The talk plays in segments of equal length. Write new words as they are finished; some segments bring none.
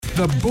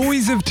The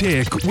Boys of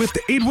Tech with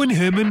Edwin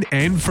Herman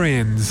and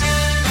friends.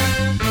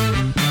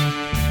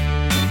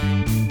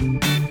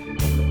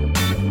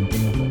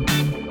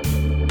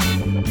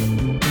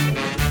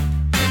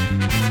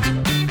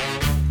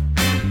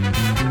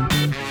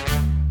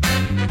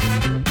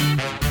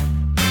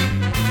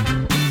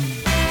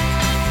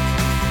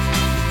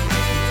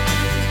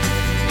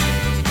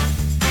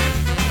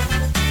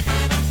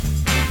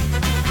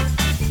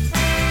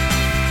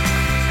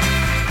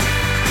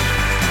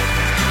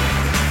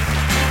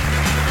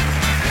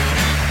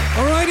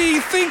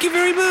 Thank you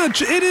very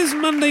much. It is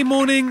Monday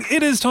morning.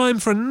 It is time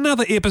for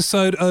another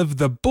episode of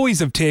The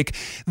Boys of Tech.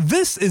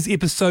 This is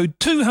episode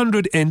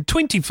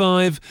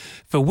 225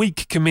 for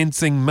week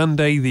commencing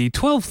Monday, the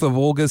 12th of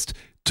August,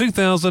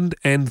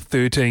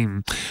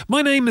 2013.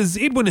 My name is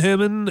Edwin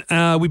Herman.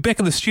 We're back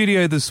in the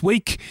studio this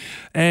week,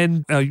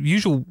 and our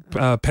usual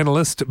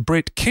panellist,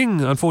 Brett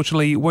King,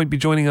 unfortunately won't be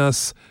joining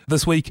us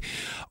this week.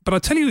 But I'll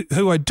tell you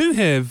who I do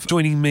have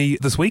joining me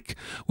this week.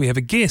 We have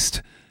a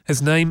guest. His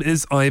name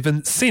is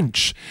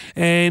Sentch,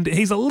 and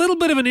he's a little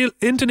bit of an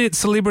internet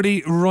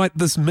celebrity right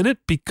this minute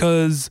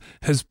because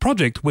his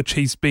project, which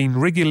he's been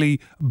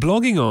regularly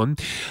blogging on,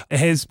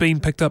 has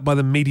been picked up by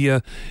the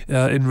media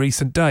in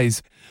recent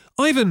days.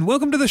 Ivan,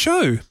 welcome to the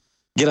show.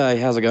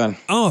 G'day, how's it going?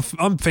 Oh,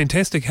 I'm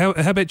fantastic. How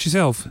about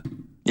yourself?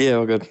 Yeah,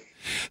 all good.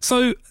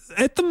 So,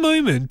 at the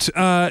moment,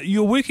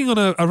 you're working on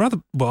a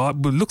rather, well, it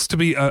looks to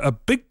be a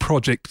big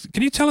project.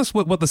 Can you tell us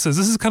what this is?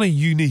 This is kind of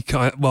unique.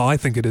 I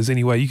think it is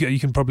anyway. You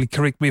can probably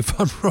correct me if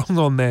I'm wrong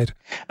on that.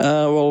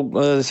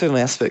 There's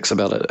certainly aspects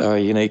about it are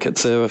unique.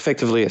 It's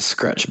effectively a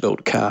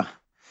scratch-built car,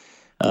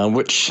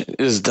 which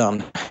is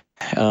done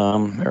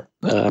by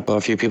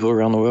a few people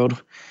around the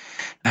world.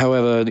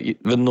 However,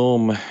 the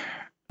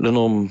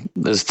norm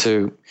is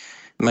to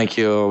make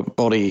your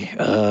body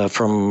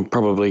from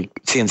probably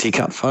CNC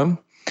cut foam.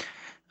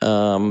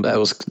 That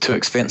was too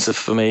expensive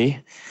for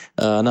me.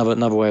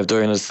 Another way of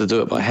doing it is to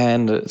do it by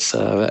hand. That's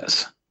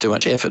too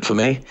much effort for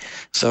me.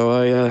 So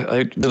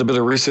I did a bit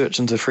of research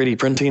into 3D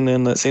printing,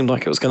 and it seemed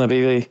like it was going to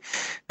be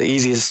the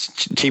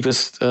easiest,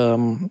 cheapest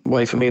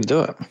way for me to do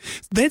it.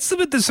 That's the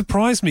bit that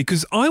surprised me,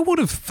 because I would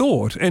have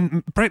thought,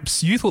 and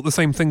perhaps you thought the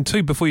same thing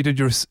too before you did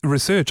your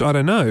research, I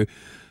don't know,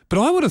 but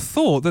I would have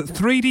thought that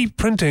 3D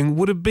printing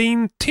would have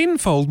been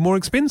tenfold more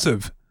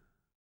expensive.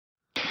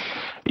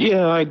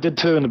 Yeah, I did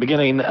too in the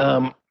beginning.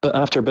 But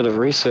after a bit of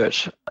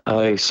research,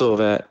 I saw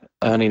that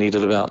I only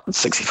needed about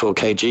 64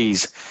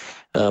 kgs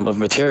of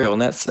material,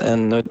 and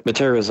the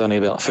material is only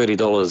about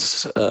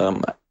 $30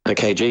 a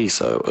kg.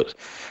 So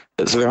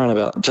it's around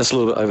about just a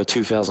little bit over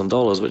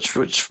 $2,000,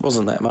 which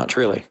wasn't that much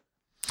really.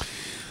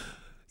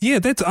 Yeah,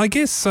 I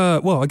guess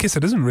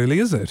it isn't really,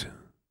 is it?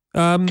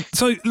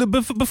 So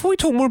before we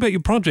talk more about your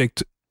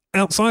project,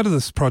 outside of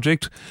this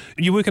project,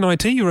 you work in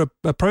IT, you're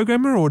a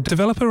programmer or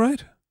developer,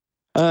 right?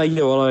 I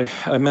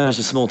manage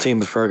a small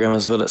team of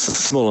programmers, but it's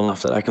small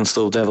enough that I can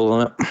still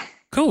dabble in it.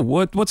 Cool.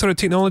 What sort of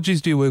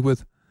technologies do you work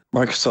with?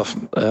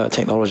 Microsoft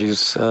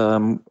technologies.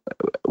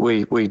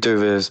 We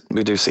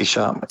do C#. C#,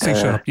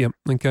 yep.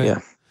 Okay.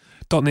 Yeah.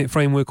 .NET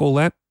framework, all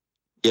that?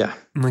 Yeah.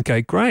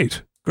 Okay,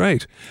 great.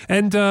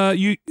 And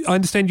I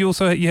understand you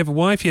have a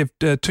wife, you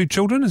have 2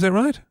 children, is that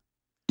right?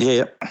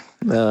 Yeah.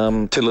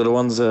 2 little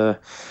ones, 1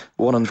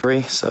 and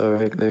 3, so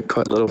they're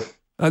quite little.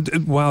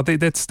 Wow,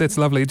 that's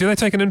lovely. Do they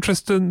take an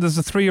interest does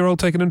the 3-year-old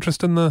take an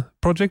interest in the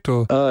project?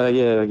 Or?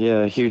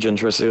 Yeah, huge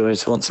interest. He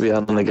always wants to be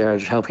out in the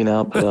garage helping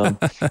out,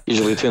 but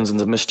usually turns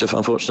into mischief,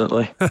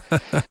 unfortunately.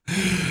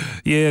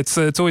 Yeah,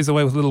 it's always the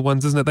way with little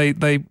ones, isn't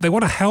it? They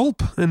want to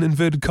help, in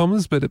inverted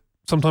commas, but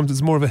sometimes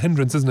it's more of a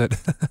hindrance, isn't it?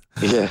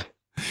 Yeah.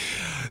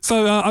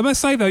 So I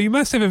must say, though, you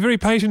must have a very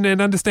patient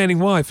and understanding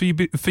wife for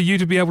you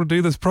to be able to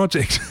do this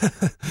project.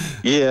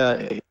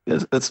 Yeah,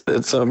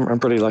 I'm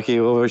pretty lucky.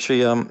 Although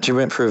she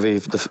went through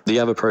the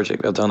other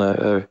project. I've done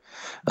a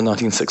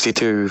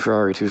 1962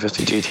 Ferrari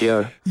 250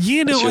 GTO.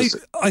 Yeah, no,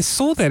 I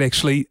saw that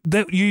actually.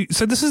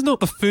 So this is not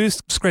the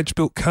first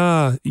scratch-built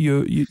car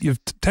you've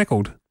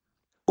tackled.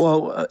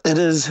 Well, it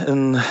is,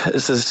 and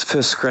it's the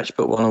first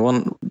scratch-built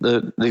one.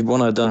 The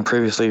one I'd done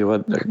previously,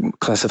 I'd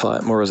classify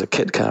it more as a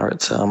kit car.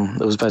 It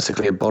was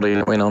basically a body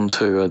that went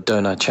onto a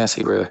donor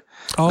chassis. Where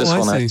I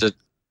see.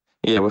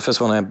 With this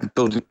one I'm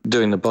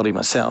doing the body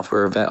myself.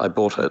 Where I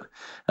bought it,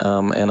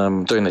 and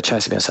I'm doing the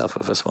chassis myself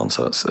with this one.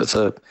 So it's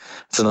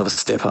another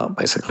step up,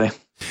 basically.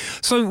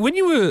 So when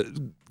you were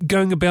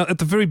going about at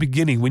the very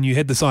beginning, when you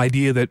had this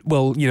idea that,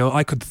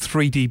 I could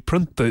 3D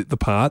print the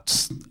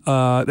parts,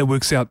 that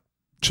works out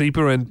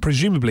cheaper and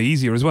presumably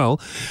easier as well.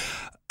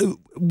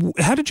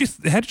 How did you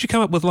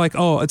come up with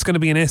it's going to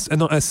be a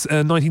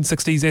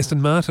 1960s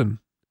Aston Martin?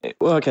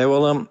 Well, okay.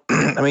 Well,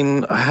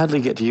 I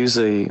hardly get to use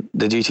the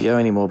GTO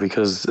anymore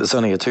because it's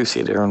only a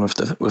 2-seater, and with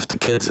the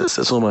kids,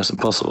 it's almost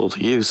impossible to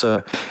use.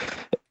 So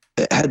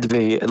it had to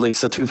be at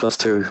least a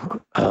 2+2.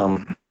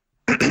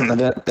 And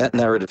that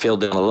narrowed the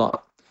field down a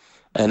lot.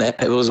 And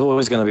it was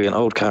always going to be an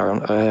old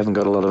car. I haven't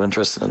got a lot of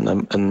interest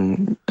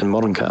in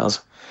modern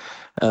cars.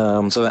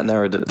 So that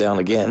narrowed it down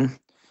again.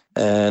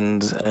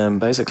 And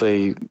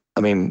basically,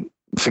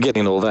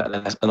 forgetting all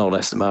that, an old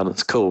Aston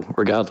Martin's cool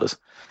regardless.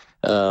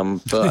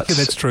 But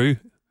that's true.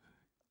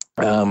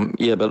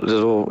 Yeah, but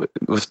it all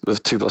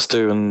with 2 plus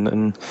 2 and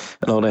an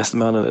old Aston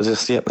Martin, it's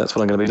just, that's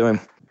what I'm going to be doing.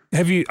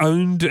 Have you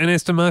owned an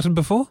Aston Martin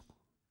before?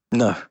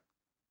 No.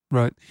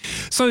 Right.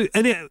 So,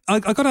 and I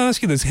got to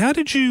ask you this: how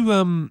did you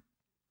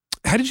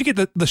get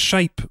the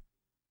shape?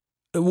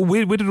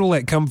 Where did all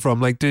that come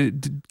from? Like,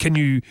 can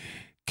you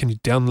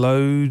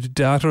download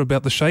data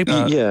about the shape?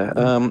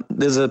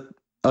 There's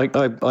I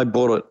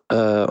bought it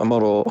a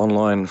model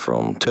online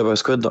from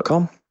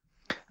turbosquid.com.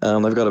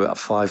 They've got about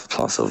 5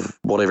 plus of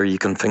whatever you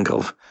can think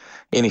of,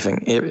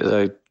 anything.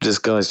 This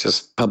guy's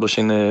just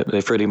publishing their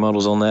 3D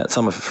models on that.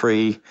 Some are for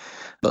free,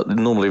 but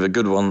normally the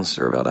good ones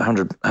are about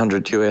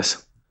 100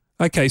 US.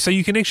 Okay, so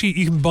you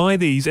can buy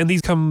these, and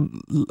these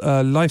come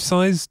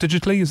life-size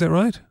digitally, is that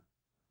right?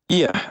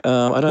 Yeah. I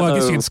don't know. Well, I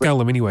guess you can scale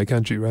them anyway,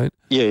 can't you, right?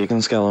 Yeah, you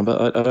can scale them,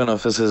 but I don't know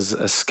if this is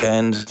a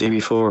scanned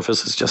DB4 or if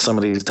this is just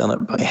somebody who's done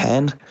it by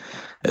hand.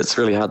 It's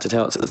really hard to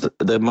tell.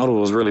 The model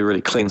was really,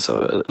 really clean,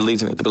 so it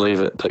leads me to believe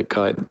that the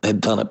guy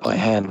had done it by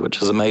hand,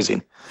 which is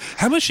amazing.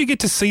 How much do you get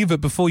to see of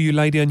it before you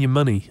lay down your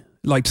money?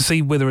 Like, to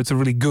see whether it's a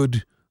really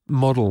good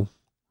model?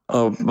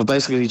 Oh, well,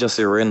 basically just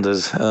their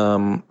renders,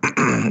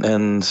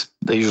 and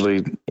they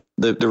usually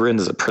the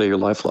renders are pretty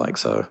lifelike.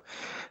 So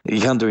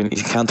you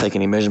can't take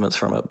any measurements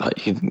from it,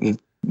 but you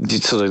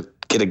sort of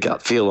get a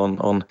gut feel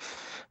on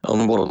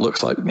what it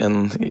looks like,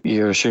 and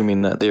you're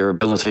assuming that their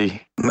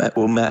ability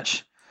will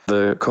match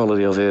the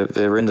quality of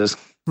their renders.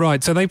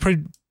 Right. So they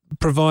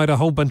provide a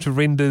whole bunch of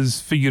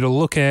renders for you to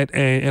look at,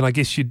 and I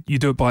guess you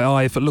do it by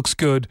eye. If it looks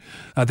good,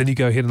 then you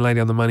go ahead and lay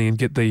down the money and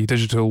get the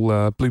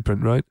digital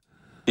blueprint, right?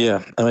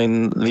 Yeah, I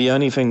mean, the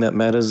only thing that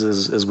matters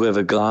is where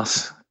the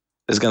glass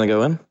is going to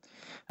go in.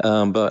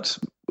 But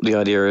the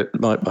idea,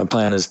 my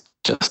plan is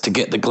just to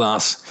get the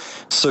glass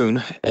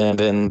soon, and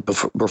then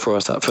before I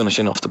start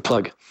finishing off the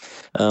plug.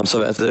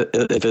 So if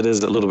it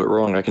is a little bit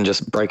wrong, I can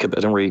just break a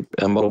bit and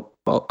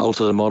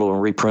alter the model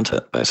and reprint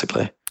it,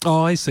 basically.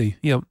 Oh, I see.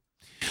 Yep.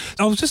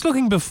 I was just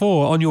looking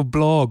before on your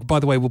blog. By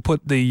the way, we'll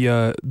put the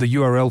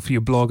URL for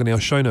your blog in our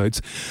show notes.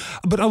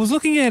 But I was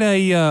looking at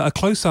a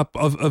close-up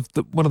of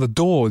one of the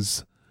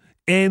doors,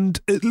 and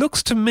it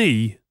looks to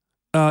me,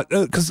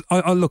 because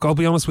I'll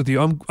be honest with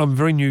you, I'm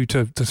very new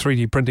to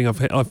 3D printing.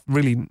 I've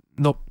really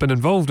not been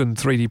involved in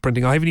 3D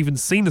printing. I haven't even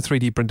seen a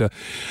 3D printer.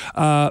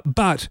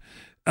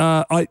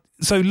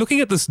 So looking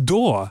at this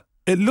door,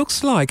 it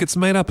looks like it's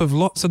made up of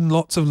lots and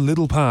lots of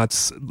little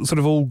parts, sort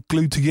of all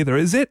glued together.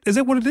 Is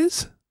that what it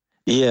is?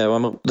 Yeah,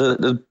 well,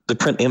 the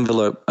print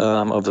envelope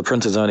of the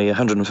printer is only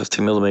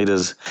 150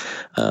 millimeters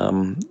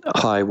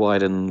high,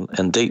 wide,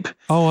 and deep.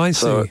 Oh, I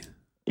see. So,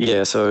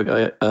 yeah,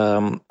 so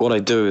what I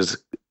do is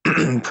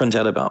print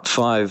out about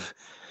 5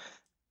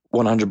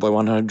 100 by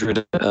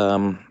 100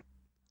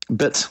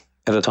 bits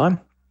at a time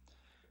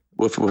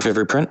with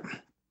every print.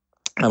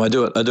 I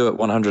do it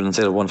 100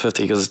 instead of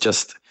 150 because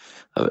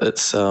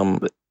it's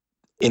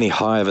any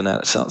higher than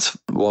that, it starts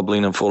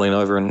wobbling and falling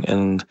over,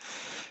 and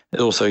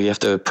also you have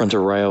to print a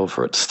rail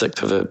for it to stick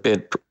to the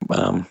bed.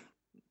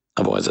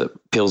 Otherwise, it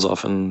peels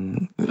off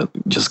and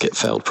just get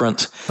failed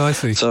prints. I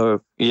see.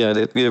 So yeah,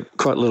 they're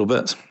quite little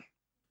bits.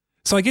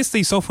 So I guess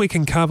the software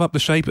can carve up the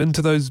shape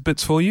into those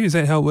bits for you. Is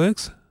that how it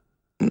works?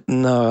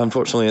 No,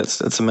 unfortunately,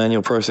 it's a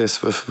manual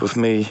process with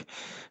me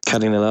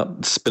cutting it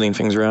up, spinning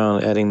things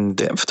around, adding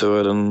depth to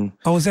it, and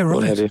is that right?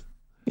 What have you.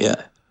 Yeah.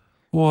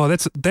 Wow,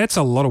 that's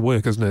a lot of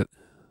work, isn't it?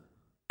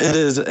 It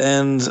is,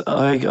 and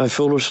I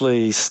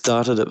foolishly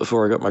started it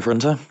before I got my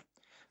printer.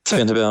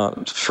 Spent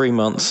about 3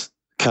 months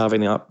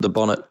carving up the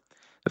bonnet.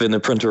 Then the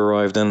printer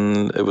arrived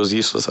and it was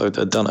useless. I'd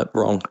done it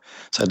wrong,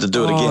 so I had to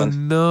do it again. Oh,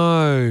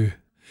 no.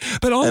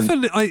 But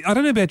often, I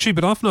don't know about you,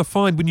 but often I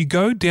find when you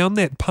go down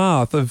that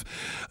path of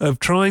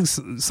trying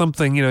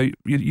something,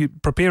 you're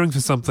preparing for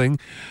something,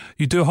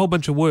 you do a whole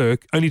bunch of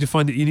work only to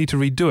find that you need to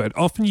redo it.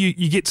 Often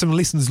you get some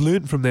lessons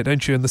learned from that,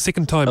 don't you? And the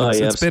second time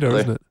it's better,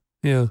 isn't it?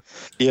 Yeah.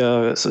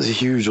 Yeah, it's a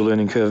huge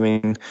learning curve. I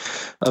mean,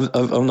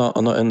 I'm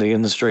not in the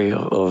industry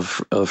of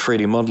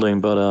 3D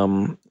modeling, but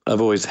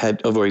I've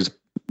always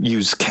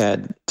used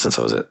CAD since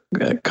I was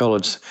at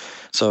college.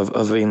 So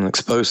I've been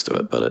exposed to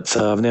it, but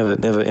I've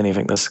never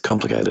anything this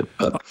complicated.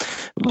 But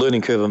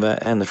learning curve on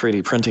that and the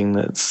 3D printing,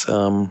 it's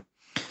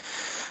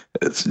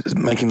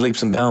making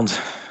leaps and bounds.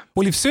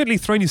 Well, you've certainly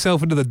thrown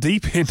yourself into the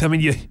deep end. I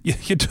mean,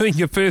 you're doing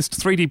your first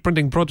 3D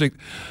printing project,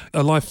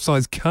 a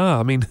life-size car.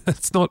 I mean,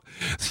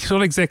 you're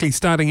not exactly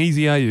starting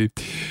easy, are you?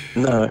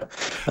 No,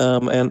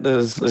 and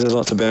there's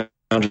lots of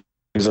boundaries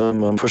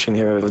I'm pushing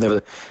here. I've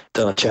never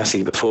done a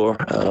chassis before.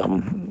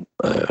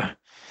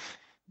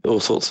 All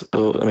sorts.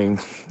 I mean,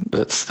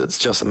 it's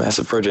just a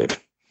massive project.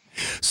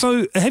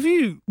 So, have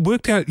you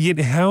worked out yet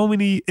how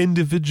many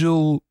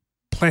individual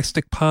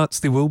plastic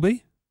parts there will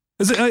be?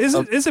 Is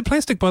it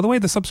plastic, by the way,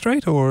 the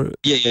substrate, or?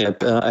 Yeah,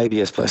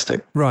 ABS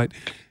plastic. Right.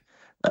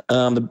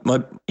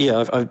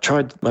 I've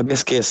tried. My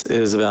best guess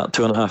is about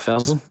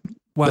 2,500.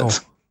 Wow. Bits.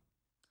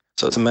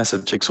 So it's a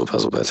massive jigsaw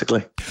puzzle,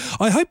 basically.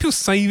 I hope you're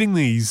saving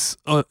these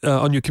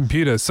on your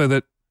computer so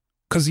that,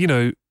 because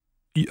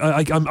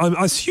I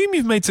assume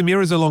you've made some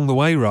errors along the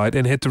way, right,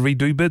 and had to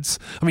redo bits.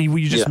 I mean,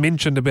 you just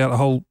mentioned about a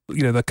whole,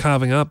 the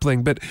carving up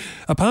thing. But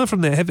apart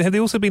from that, have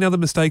there also been other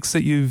mistakes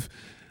that you've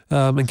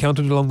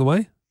encountered along the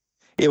way?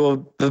 Yeah,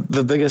 well,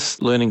 the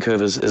biggest learning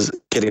curve is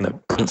getting the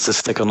prints to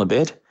stick on the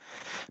bed,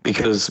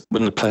 because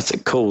when the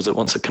plastic cools, it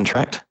wants to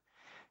contract.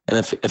 And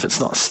if it's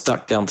not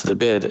stuck down to the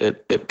bed,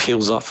 it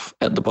peels off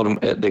at the bottom,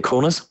 at the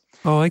corners.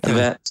 Oh, okay.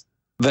 And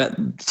that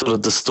sort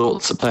of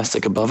distorts the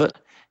plastic above it.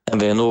 And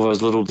then all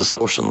those little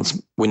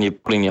distortions, when you're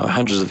putting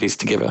hundreds of these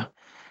together,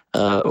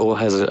 all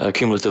has a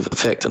cumulative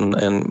effect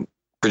and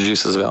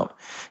produces about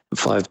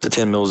 5 to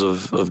 10 mils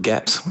of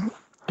gaps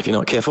if you're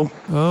not careful.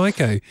 Oh,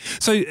 okay.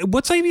 So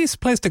what's ABS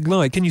plastic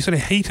like? Can you sort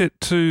of heat it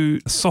to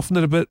soften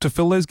it a bit to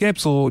fill those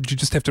gaps, or do you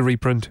just have to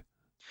reprint?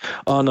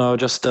 Oh, no,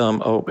 just at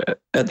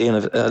the end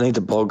of it, I need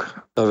to bog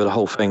over the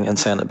whole thing and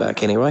sand it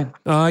back anyway.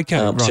 Oh, okay.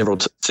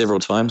 Right. Several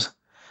times.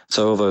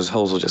 So all those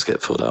holes will just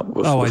get filled up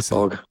with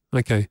bog.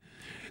 Okay.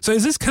 So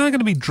is this car going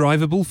to be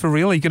drivable for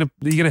real? Are you going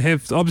to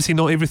have, obviously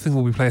not everything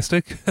will be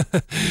plastic.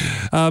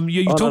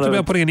 You talked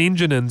about putting an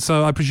engine in,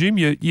 so I presume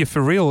you're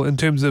for real in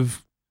terms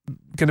of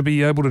going to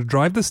be able to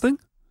drive this thing?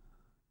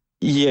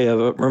 Yeah,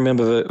 but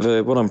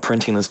remember what I'm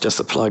printing is just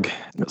a plug.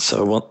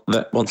 So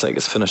once that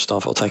gets finished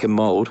off, I'll take a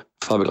mold,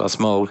 fiberglass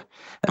mold,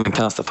 and we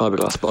cast the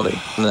fiberglass body,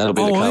 and that'll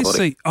be the car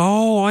body.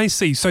 I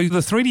see. So the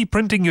 3D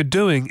printing you're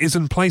doing is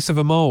in place of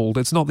a mold.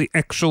 It's not the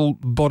actual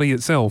body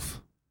itself.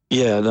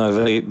 Yeah,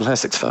 no, the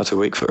plastic's far too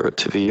weak for it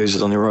to be used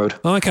on the road.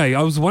 Okay,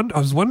 I was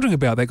wondering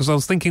about that, because I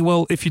was thinking,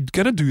 well, if you're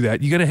going to do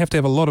that, you're going to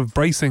have a lot of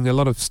bracing, a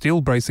lot of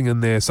steel bracing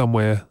in there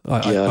somewhere. I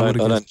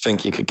don't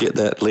think you could get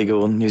that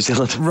legal in New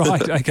Zealand.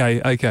 Right,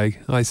 okay,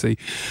 I see.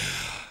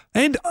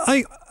 And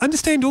I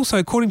understand also,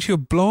 according to your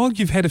blog,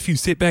 you've had a few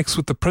setbacks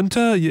with the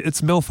printer. It's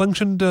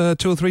malfunctioned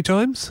 2 or 3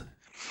 times?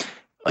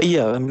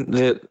 Yeah,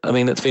 I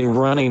mean, it's been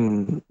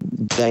running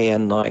day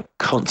and night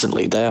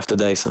constantly, day after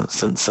day since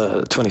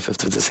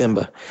 25th of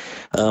December.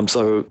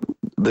 So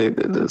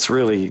it's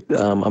really,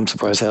 I'm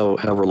surprised how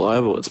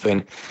reliable it's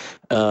been.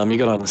 You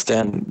got to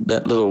understand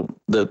that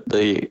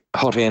the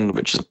hot end,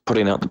 which is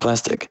putting out the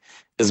plastic,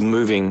 is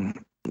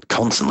moving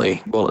constantly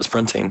while it's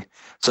printing.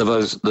 So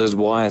those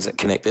wires that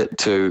connect it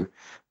to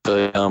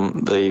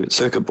the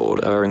circuit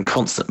board are in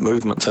constant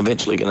movement. So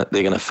eventually they're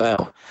going to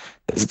fail.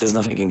 There's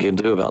nothing you can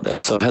do about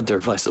that. So I've had to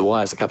replace the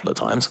wires a couple of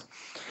times.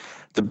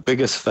 The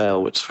biggest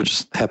fail,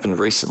 which happened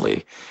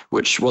recently,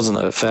 which wasn't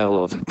a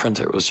fail of the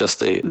printer, it was just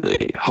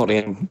the hot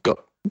end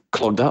got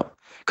clogged up,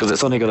 because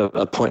it's only got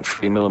a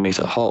 0.3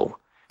 millimeter hole,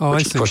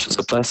 which pushes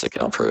the plastic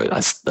out for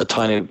a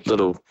tiny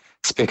little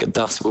speck of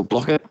dust will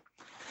block it.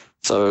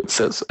 So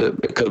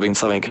it could have been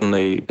something in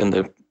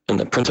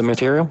the printer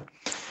material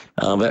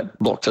that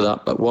blocked it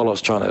up. But while I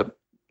was trying to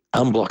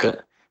unblock it,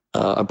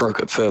 I broke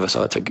it further, so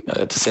I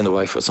had to send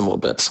away for some more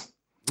bits.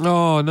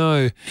 Oh,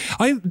 no.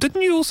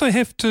 Didn't you also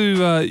have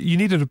to, you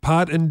needed a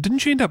part, and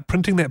didn't you end up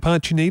printing that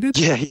part you needed?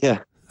 Yeah.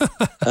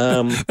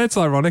 That's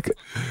ironic.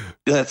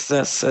 That's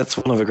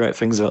one of the great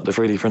things about the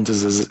 3D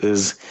printers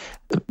is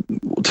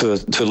to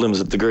a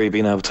limited degree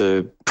being able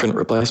to print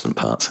replacement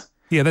parts.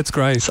 Yeah, that's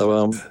great.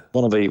 So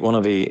one of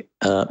the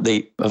I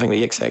think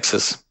the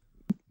X-axis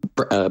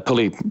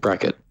pulley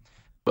bracket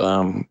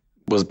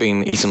was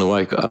being eaten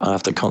away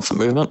after constant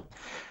movement.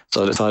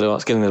 So I decided,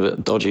 it's getting a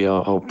bit dodgy.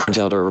 I'll print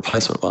out a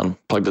replacement one,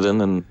 plugged it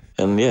in,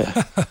 and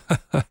yeah.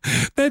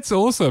 That's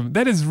awesome.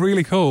 That is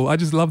really cool. I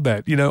just love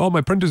that.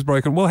 My printer's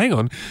broken. Well, hang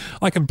on.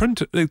 I can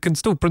print it. It can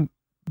still print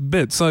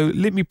bits. So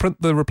let me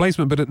print the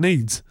replacement bit it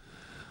needs.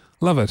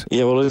 Love it.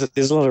 Yeah, well,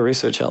 there's a lot of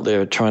research out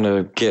there trying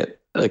to get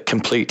a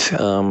complete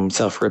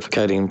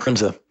self-replicating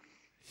printer.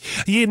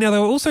 Yeah, now they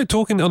were also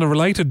talking on a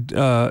related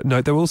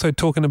note, they were also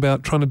talking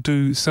about trying to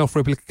do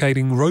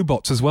self-replicating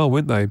robots as well,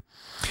 weren't they?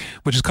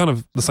 Which is kind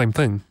of the same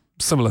thing,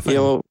 similar thing.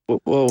 Yeah,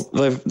 well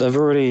they've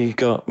already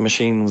got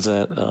machines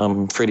that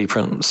 3D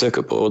print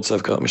circuit boards.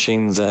 They've got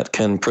machines that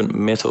can print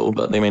metal,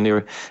 but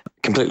they're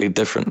completely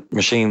different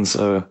machines.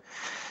 So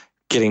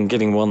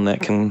getting one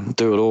that can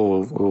do it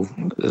all,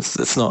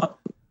 it's not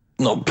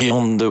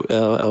beyond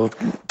our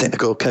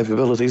technical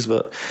capabilities,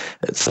 but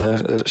it's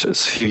a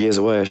few years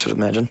away, I should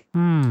imagine.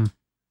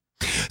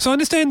 So I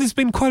understand there's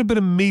been quite a bit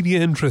of media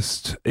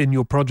interest in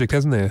your project,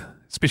 hasn't there?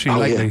 Especially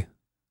lately.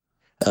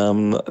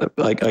 Yeah.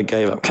 I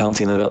gave up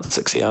counting about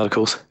 60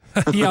 articles.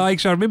 Yeah,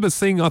 actually, I remember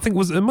seeing, I think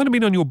it might have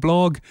been on your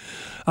blog,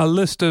 a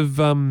list of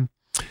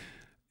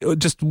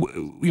just,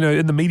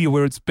 in the media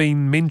where it's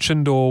been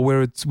mentioned, or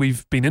where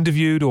we've been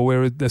interviewed, or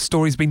where the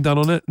story's been done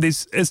on it.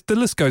 The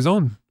list goes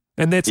on.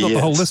 And that's not the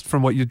whole list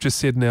from what you just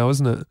said now,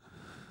 isn't it?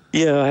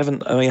 Yeah, I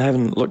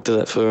haven't looked at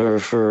it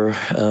for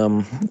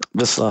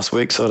this last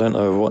week, so I don't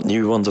know what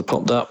new ones have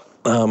popped up.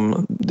 I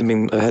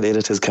had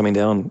editors coming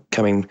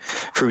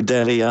through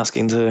daily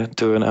asking to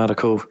do an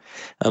article,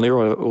 and they're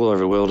all over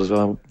the world as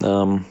well.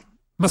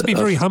 Must be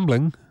very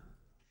humbling.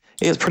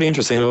 Yeah, it's pretty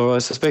interesting. I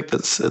suspect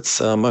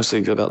it's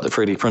mostly about the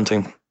 3D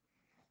printing.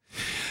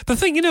 The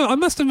thing, I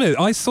must admit,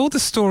 I saw the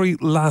story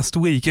last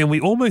week, and we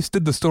almost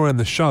did the story on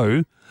the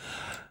show.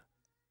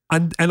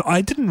 And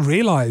I didn't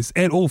realise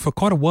at all for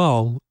quite a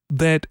while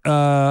that,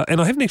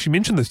 and I haven't actually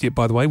mentioned this yet,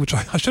 by the way, which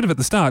I should have at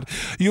the start,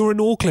 you're in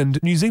Auckland,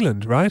 New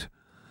Zealand, right?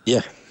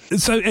 Yeah.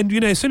 So, and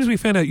as soon as we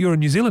found out you're in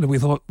New Zealand, we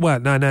thought, well,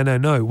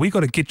 no, we got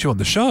to get you on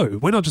the show.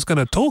 We're not just going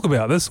to talk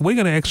about this. We're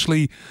going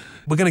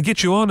to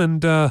get you on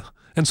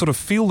and sort of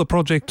feel the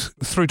project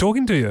through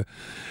talking to you.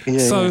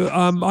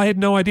 Yeah, I had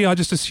no idea. I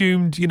just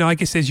assumed, I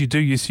guess as you do,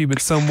 you assume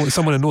it's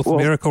someone in North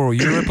America or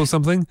Europe or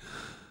something.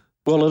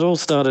 Well, it all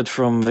started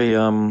from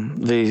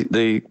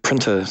the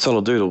printer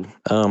Solid Doodle.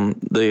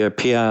 The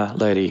PR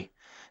lady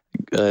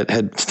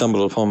had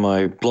stumbled upon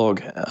my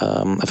blog.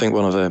 I think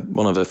one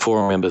of the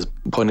forum members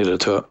pointed her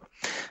to it,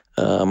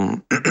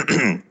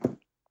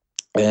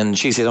 and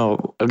she said,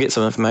 "Oh, I'll get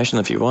some information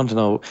if you want, and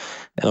I'll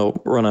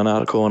run an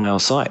article on our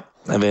site."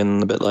 And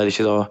then a bit later,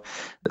 she said,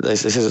 they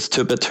said it's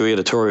a bit too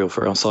editorial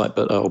for our site,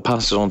 but I'll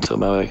pass it on to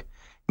my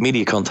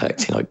media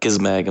contacts,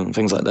 Gizmag and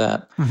things like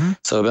that." Mm-hmm.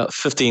 So about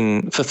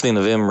 15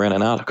 of them ran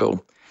an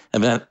article,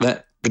 and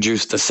that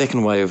produced a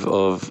second wave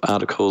of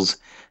articles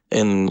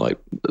in like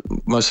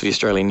most of the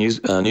Australian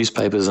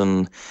newspapers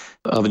and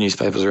other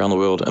newspapers around the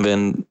world. And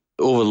then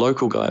all the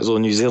local guys, all the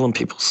New Zealand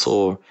people,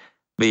 saw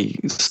the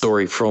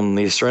story from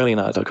the Australian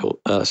article,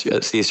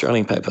 it's the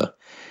Australian paper,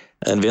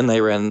 and then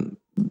they ran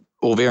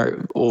all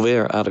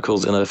their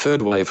articles in a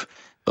third wave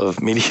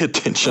of media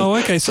attention. Oh,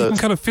 okay. So you can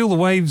kind of feel the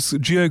waves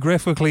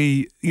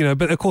geographically,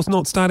 but of course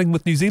not starting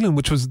with New Zealand,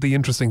 which was the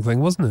interesting thing,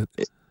 wasn't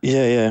it?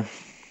 Yeah.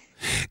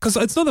 Because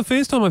it's not the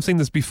first time I've seen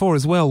this before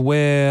as well,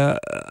 where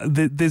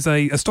there's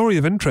a story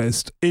of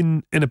interest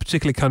in a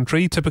particular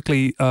country,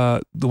 typically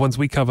the ones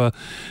we cover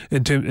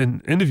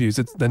in interviews,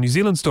 it's the New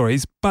Zealand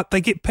stories, but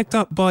they get picked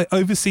up by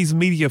overseas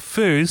media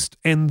first,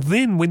 and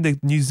then when the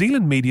New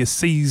Zealand media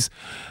sees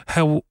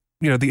how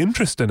the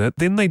interest in it,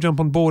 then they jump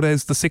on board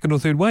as the second or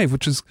third wave,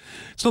 it's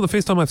not the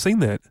first time I've seen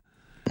that.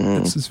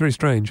 It's very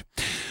strange.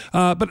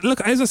 But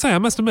look, as I say, I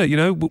must admit,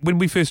 when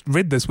we first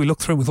read this, we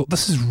looked through and we thought,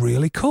 this is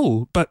really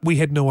cool. But we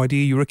had no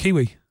idea you were a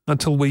Kiwi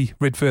until we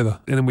read further.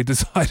 And then we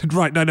decided,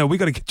 right, no, we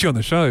got to get you on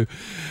the show.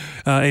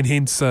 And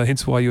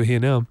hence why you're here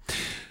now.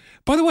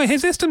 By the way,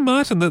 has Aston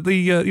Martin,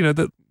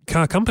 the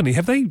car company,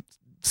 have they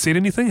said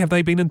anything? Have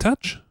they been in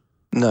touch?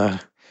 No.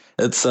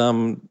 It's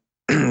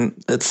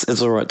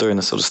it's all right doing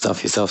this sort of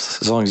stuff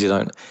yourself, as long as you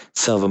don't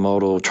sell the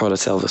model or try to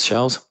sell the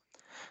shells.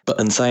 But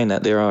in saying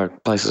that, there are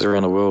places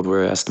around the world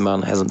where Aston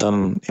Martin hasn't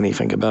done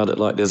anything about it.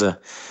 Like there's a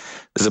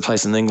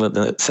place in England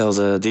that sells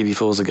a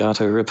DB4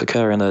 Zagato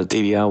replica and a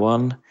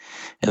DBR1, and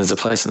there's a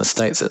place in the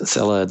States that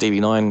sell a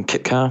DB9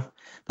 kit car.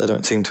 They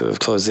don't seem to have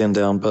closed them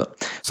down,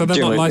 but so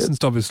they're not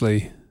licensed,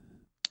 obviously.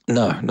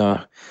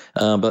 No.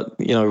 But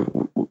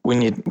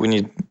when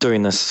you're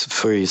doing this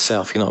for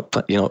yourself, you're not.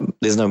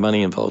 There's no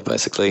money involved.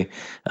 Basically,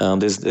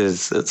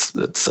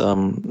 it's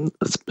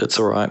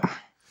all right.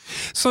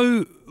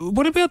 So,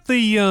 what about what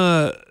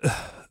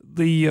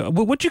do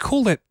you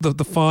call that?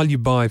 The file you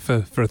buy for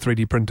a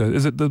 3D printer?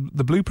 Is it the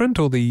blueprint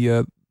or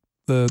the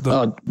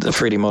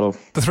 3D model?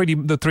 The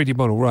 3D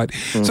model, right?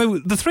 Mm. So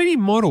the 3D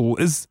model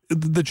is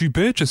that you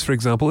purchase, for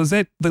example, is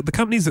that the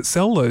companies that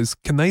sell those?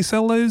 Can they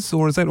sell those,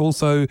 or is that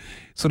also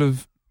sort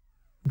of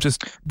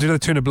just do they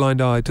turn a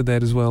blind eye to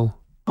that as well?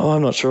 Oh,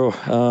 I'm not sure.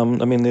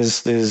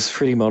 There's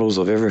 3D models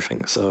of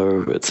everything,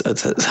 so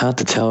it's hard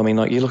to tell.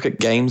 Like you look at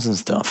games and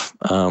stuff,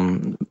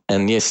 and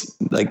yes,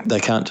 they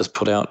can't just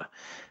put out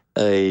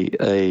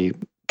a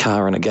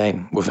car in a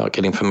game without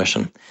getting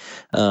permission.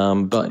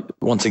 But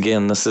once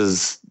again, this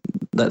is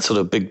that sort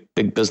of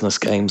big business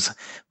games,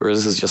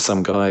 whereas this is just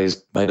some guy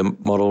who's made a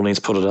model and he's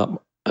put it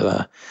up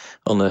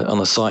on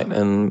the site,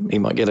 and he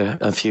might get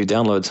a few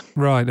downloads.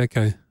 Right.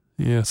 Okay.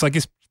 Yeah. So I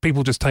guess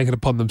people just take it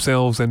upon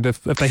themselves, and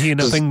if they hear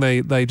nothing,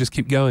 they just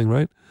keep going,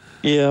 right?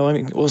 Yeah,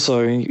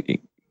 also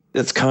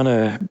it's kind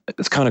of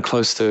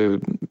close to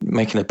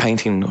making a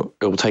painting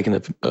or taking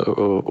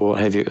or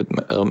have you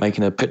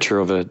making a picture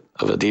of a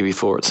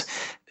DB4.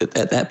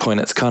 At that point,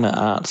 it's kind of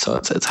art, so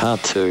it's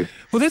hard to.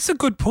 Well, that's a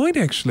good point,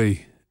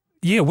 actually.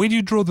 Yeah, where do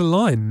you draw the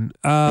line?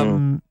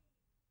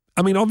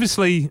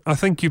 Obviously, I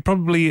think you'd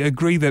probably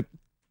agree that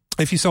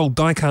if you sold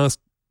die-cast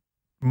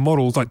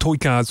models like toy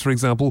cars, for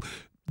example,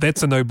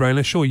 that's a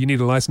no-brainer. Sure, you need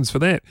a license for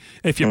that.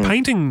 If you're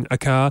painting a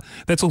car,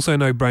 that's also a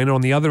no-brainer.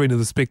 On the other end of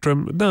the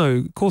spectrum, no,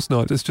 of course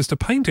not. It's just a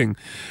painting.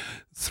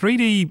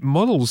 3D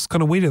models,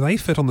 kind of where do they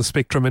fit on the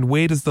spectrum, and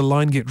where does the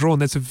line get drawn?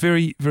 That's a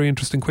very, very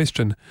interesting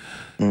question.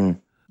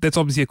 That's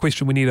obviously a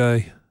question we need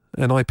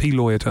an IP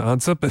lawyer to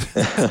answer. But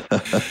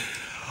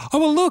oh,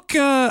 well, look,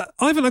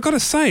 Ivan, I've got to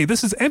say,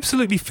 this is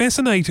absolutely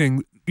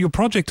fascinating. Your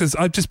project is,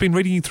 I've just been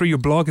reading through your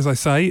blog, as I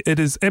say. It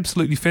is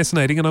absolutely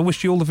fascinating, and I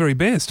wish you all the very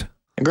best.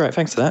 Great,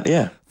 thanks for that.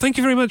 Yeah, thank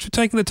you very much for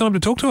taking the time to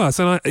talk to us,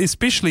 and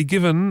especially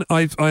given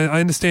I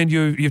understand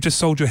you've just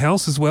sold your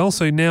house as well,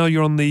 so now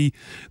you're on the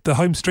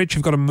home stretch.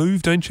 You've got to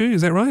move, don't you?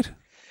 Is that right?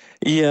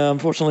 Yeah,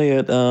 unfortunately,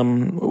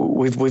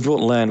 we've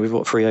bought land. We've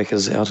bought 3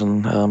 acres out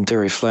in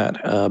Derry Flat,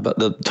 but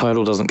the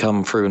title doesn't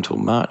come through until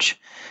March,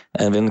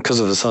 and then because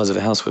of the size of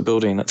the house we're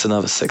building, it's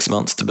another 6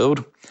 months to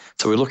build.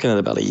 So we're looking at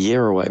about a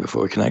year away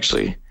before we can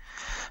actually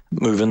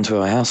move into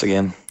our house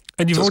again.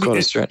 And you've So it's already quite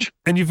a stretch.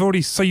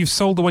 And so you've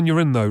sold the one you're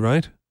in though,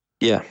 right?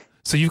 Yeah.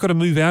 So you've got to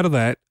move out of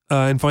that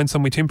and find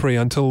somewhere temporary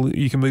until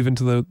you can move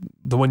into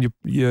the one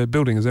you're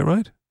building. Is that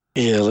right?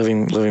 Yeah,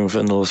 living with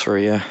in-laws for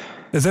a year.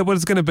 Is that what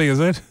it's going to be? Is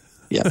it?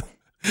 Yeah.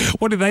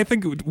 What do they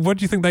think? What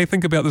do you think they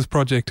think about this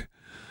project?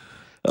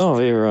 Oh,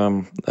 they're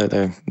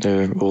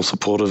all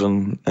supportive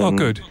and oh,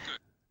 good.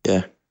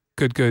 Yeah.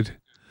 Good.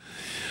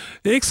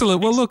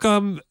 Excellent. Well, look,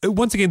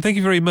 once again, thank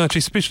you very much,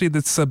 especially at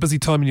this busy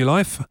time in your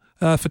life,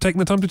 for taking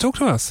the time to talk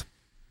to us.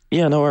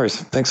 Yeah, no worries.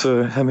 Thanks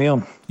for having me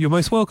on. You're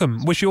most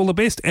welcome. Wish you all the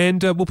best,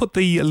 and we'll put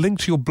the link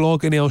to your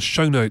blog in our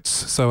show notes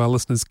so our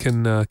listeners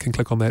can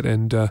click on that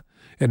and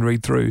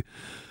read through.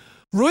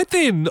 Right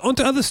then, on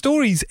to other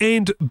stories.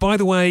 And by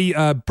the way,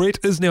 Brett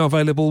is now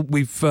available.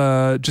 We've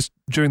just,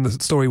 during the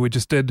story we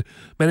just did,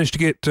 managed to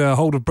get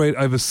hold of Brett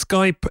over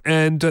Skype.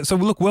 And so,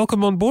 look,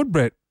 welcome on board,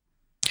 Brett.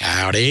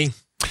 Howdy.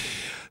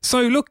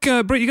 So, look,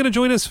 Brett, you're going to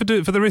join us for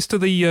the rest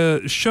of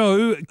the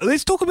show.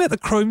 Let's talk about the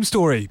Chrome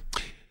story.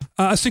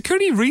 A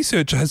security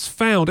researcher has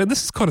found, and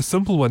this is quite a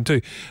simple one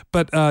too,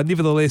 but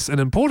nevertheless an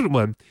important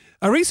one.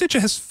 A researcher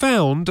has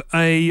found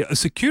a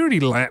security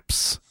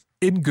lapse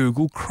in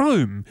Google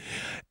Chrome,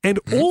 and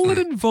all it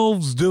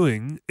involves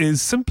doing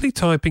is simply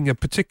typing a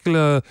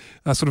particular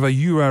sort of a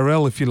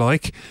URL, if you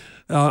like.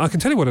 I can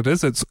tell you what it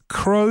is. It's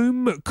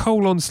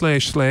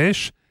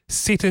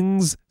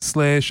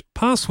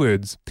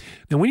chrome://settings/passwords.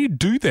 Now, when you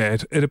do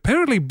that, it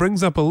apparently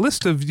brings up a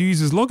list of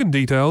users' login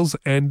details,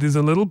 and there's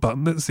a little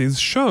button that says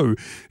show.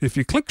 If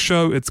you click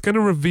show, it's going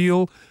to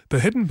reveal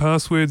the hidden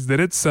passwords that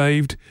it's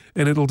saved,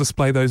 and it'll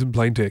display those in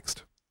plain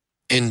text.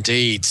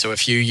 Indeed. So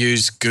if you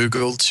use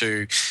Google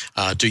to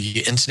do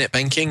your internet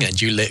banking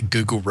and you let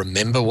Google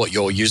remember what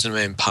your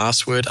username and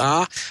password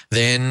are,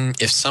 then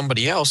if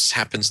somebody else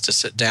happens to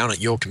sit down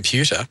at your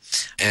computer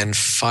and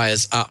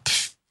fires up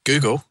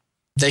Google,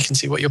 they can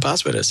see what your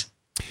password is.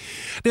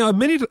 Now,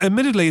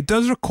 admittedly, it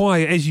does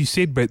require, as you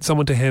said, Brett,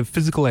 someone to have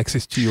physical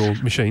access to your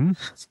machine.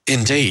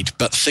 Indeed.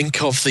 But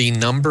think of the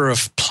number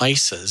of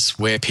places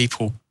where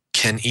people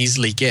can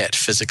easily get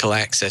physical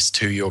access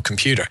to your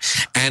computer.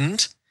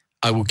 And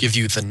I will give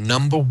you the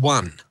number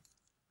one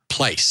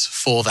place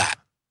for that.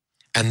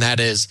 And that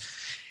is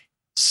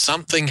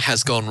something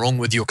has gone wrong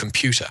with your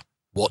computer.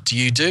 What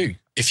do?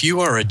 If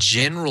you are a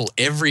general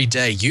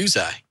everyday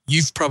user,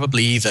 you've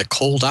probably either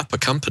called up a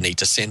company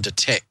to send a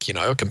tech,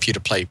 a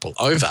computer people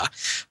over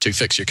to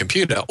fix your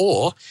computer,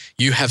 or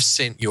you have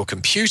sent your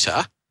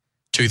computer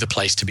to the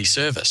place to be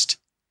serviced.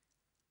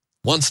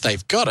 Once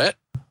they've got it,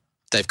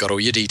 they've got all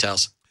your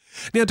details.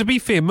 Now, to be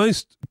fair,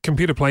 most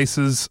computer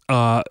places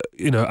are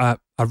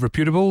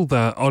reputable.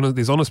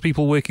 There's honest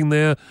people working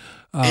there.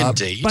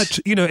 Indeed. But,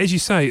 as you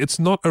say, it's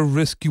not a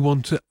risk you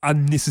want to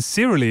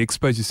unnecessarily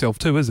expose yourself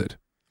to, is it?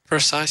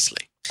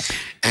 Precisely.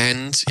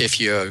 And if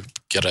you're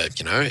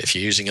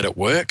using it at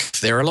work,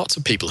 there are lots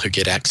of people who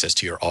get access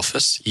to your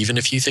office, even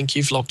if you think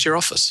you've locked your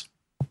office.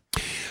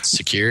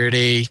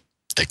 Security,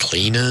 the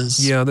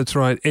cleaners. Yeah, that's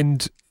right.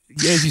 And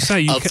as you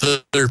say,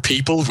 other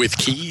people with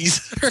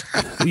keys.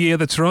 Yeah,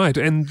 that's right.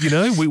 And,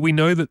 we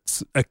know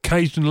that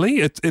occasionally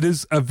it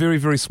is a very,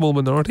 very small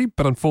minority,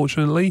 but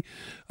unfortunately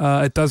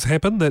it does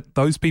happen that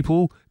those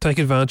people take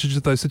advantage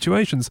of those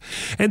situations.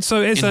 And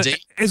so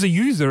as a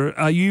user,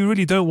 you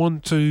really don't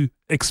want to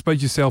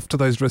expose yourself to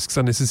those risks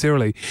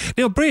unnecessarily.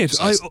 Now, Brett,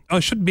 I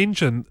should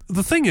mention,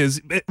 the thing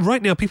is,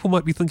 right now people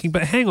might be thinking,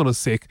 but hang on a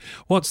sec,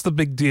 what's the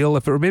big deal?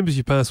 If it remembers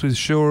your passwords,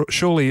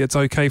 surely it's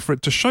okay for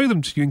it to show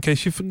them to you in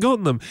case you've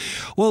forgotten them.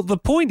 Well, the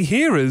point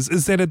here is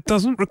that it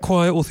doesn't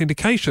require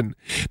authentication.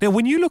 Now,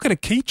 when you look at a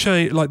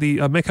keychain, like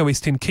the macOS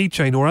 10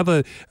 keychain or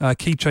other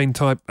keychain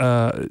type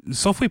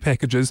software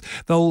packages,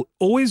 they'll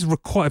always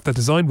require, if they're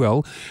designed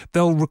well,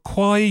 they'll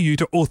require you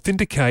to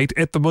authenticate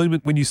at the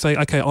moment when you say,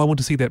 okay, I want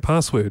to see that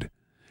password.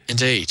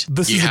 Indeed.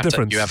 This is the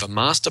difference. You have a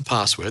master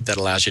password that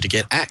allows you to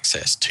get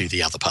access to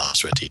the other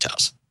password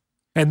details.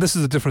 And this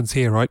is the difference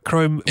here, right?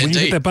 Chrome, when Indeed.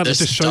 you hit that button, this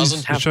it just shows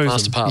doesn't have a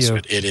master them.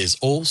 password. Yeah. It is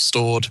all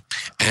stored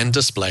and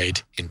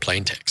displayed in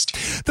plain text.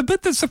 The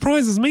bit that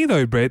surprises me,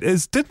 though, Brett,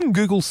 is didn't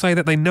Google say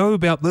that they know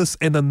about this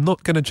and they're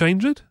not going to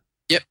change it?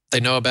 Yep,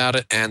 they know about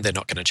it and they're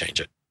not going to change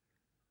it.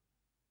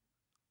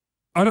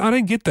 I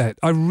don't get that.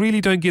 I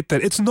really don't get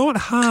that. It's not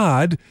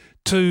hard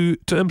to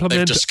implement.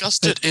 They've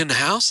discussed it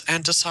in-house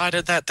and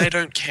decided that they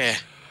don't care.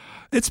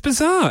 It's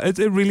bizarre. It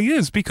really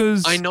is,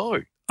 because I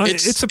know. It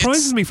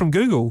surprises me from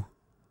Google.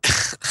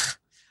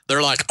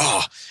 They're like,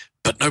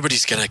 but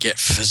nobody's going to get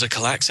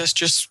physical access.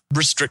 Just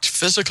restrict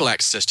physical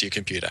access to your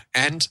computer.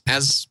 And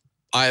as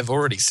I have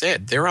already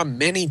said, there are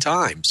many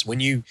times when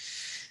you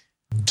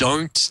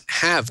don't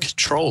have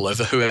control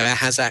over who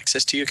has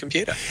access to your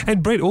computer.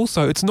 And Brett,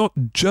 also, it's not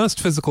just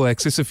physical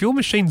access. If your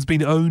machine's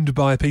been owned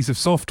by a piece of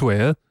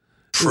software,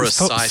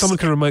 precisely, someone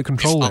can remote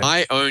control it. If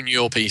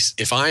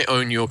I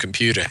own your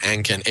computer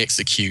and can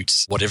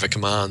execute whatever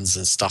commands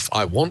and stuff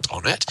I want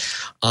on it,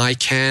 I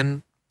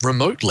can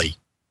remotely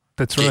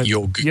get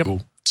your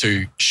Google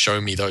to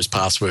show me those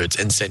passwords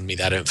and send me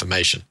that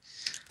information.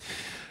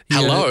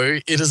 Hello,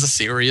 it is a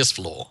serious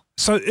flaw.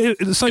 So it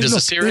is a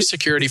serious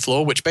security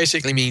flaw, which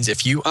basically means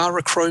if you are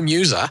a Chrome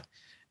user,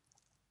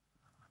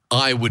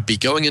 I would be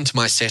going into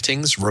my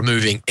settings,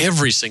 removing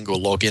every single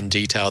login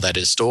detail that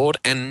is stored,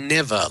 and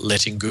never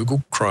letting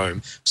Google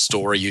Chrome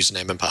store a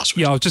username and password.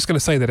 Yeah, I was just going to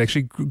say that,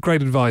 actually.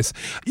 Great advice.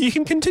 You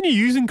can continue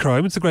using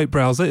Chrome. It's a great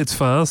browser. It's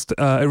fast.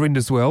 It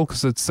renders well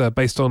because it's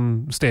based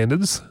on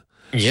standards.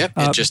 Yep,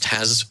 it just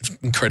has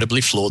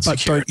incredibly flawed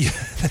security.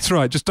 That's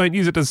right. Just don't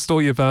use it to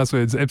store your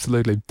passwords.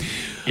 Absolutely.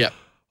 Yep.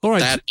 All right.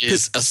 That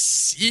is a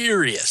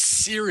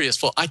serious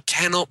flaw. I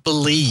cannot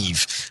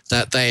believe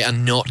that they are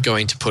not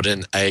going to put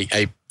in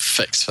a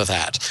fix for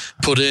that.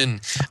 Put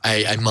in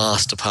a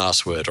master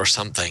password or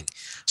something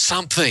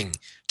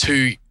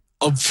to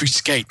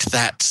obfuscate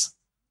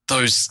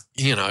those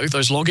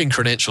login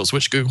credentials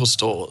which Google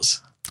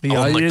stores.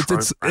 Yeah,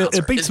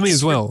 it beats me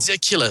as well. It's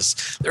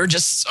ridiculous. There are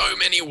just so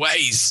many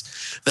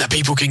ways that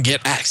people can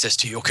get access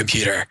to your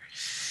computer.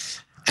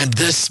 And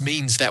this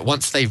means that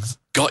once they've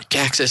got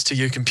access to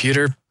your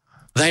computer,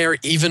 they are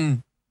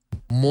even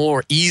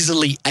more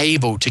easily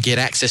able to get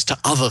access to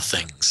other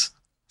things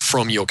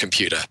from your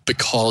computer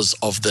because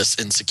of this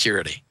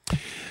insecurity.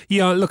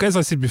 Yeah, look, as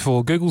I said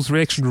before, Google's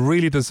reaction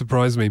really does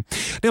surprise me.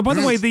 Now, by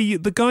the way,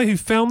 the guy who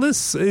found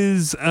this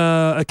is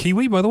a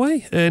Kiwi, by the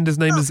way, and his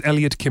name is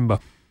Elliot Kimber.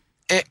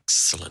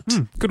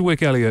 Excellent. Good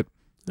work, Elliot.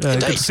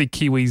 Good to see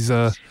Kiwis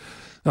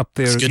up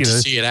there. It's good to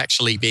see it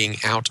actually being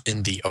out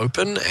in the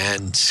open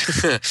and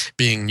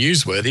being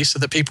newsworthy so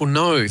that people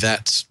know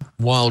that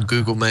while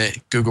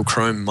Google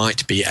Chrome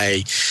might be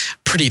a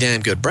pretty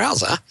damn good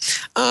browser,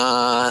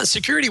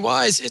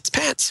 security-wise, it's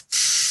pants.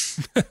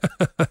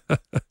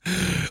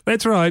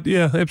 That's right.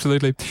 Yeah,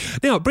 absolutely.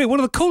 Now, Brett, one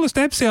of the coolest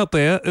apps out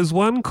there is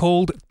one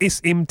called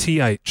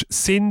S.M.T.H,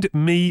 Send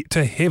Me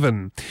to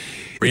Heaven.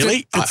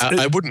 Really?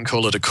 I wouldn't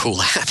call it a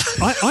cool app.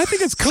 I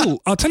think it's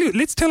cool. I'll tell you,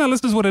 let's tell our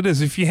listeners what it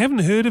is. If you haven't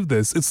heard of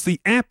this, it's the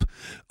app,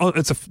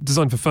 it's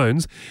designed for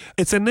phones.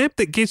 It's an app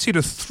that gets you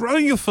to throw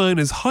your phone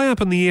as high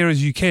up in the air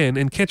as you can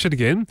and catch it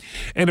again,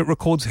 and it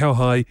records how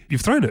high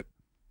you've thrown it.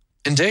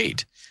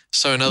 Indeed.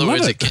 So in other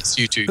words, it gets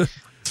you to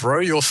throw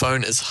your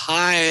phone as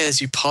high as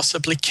you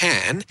possibly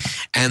can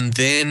and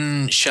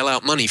then shell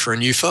out money for a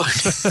new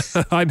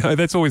phone. I know,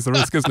 that's always the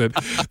risk, isn't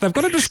it? They've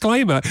got a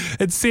disclaimer.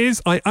 It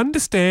says, I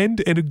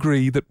understand and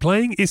agree that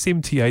playing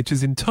S.M.T.H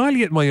is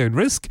entirely at my own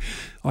risk.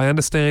 I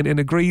understand and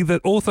agree that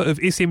author of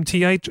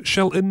S.M.T.H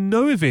shall in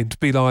no event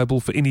be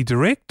liable for any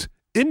direct,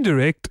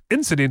 indirect,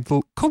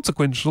 incidental,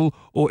 consequential,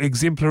 or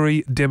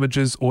exemplary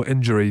damages or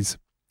injuries.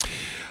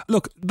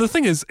 Look, the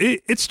thing is,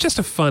 it's just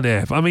a fun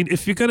app. I mean,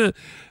 if you're going to...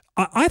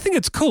 I think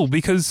it's cool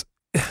because,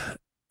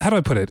 how do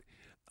I put it?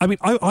 I mean,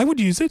 I would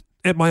use it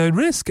at my own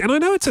risk, and I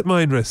know it's at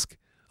my own risk.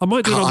 I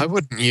might do it I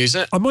wouldn't use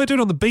it. I might do it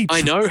on the beach.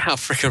 I know how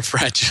freaking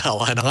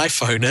fragile an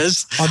iPhone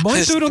is. I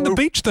might do it on the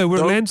beach, though,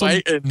 where it lands on... No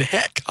way in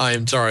heck I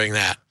am throwing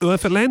that. Well,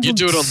 if it lands you on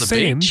do it on the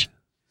sand, beach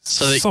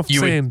so that soft you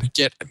sand. would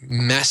get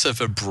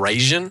massive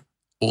abrasion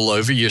all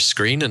over your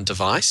screen and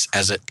device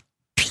as it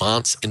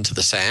plants into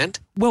the sand.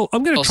 Well,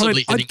 I'm going to try and...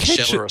 Possibly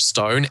hitting a shell or a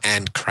stone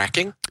and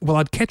cracking. Well,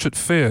 I'd catch it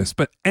first,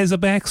 but as a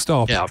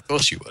backstop. Yeah, of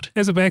course you would.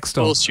 As a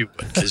backstop. Of course you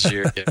would, because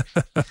you've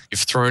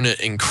thrown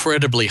it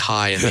incredibly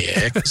high in the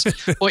air. 'Cause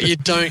what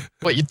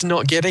you're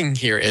not getting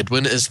here,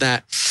 Edwin, is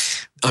that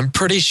I'm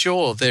pretty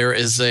sure there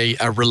is a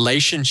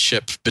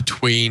relationship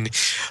between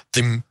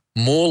the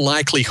more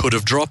likelihood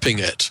of dropping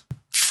it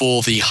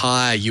for the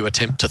higher you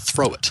attempt to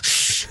throw it.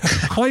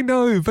 I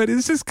know, but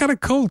it's just kind of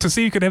cool to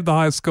see who can have the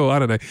highest score. I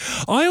don't know.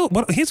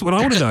 Here's what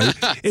I want to know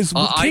is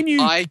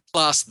I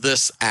class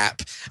this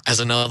app as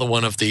another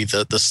one of the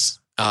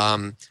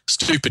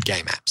stupid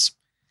game apps.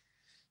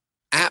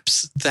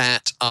 Apps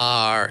that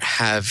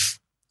have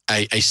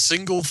a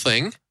single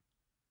thing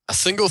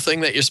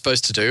that you're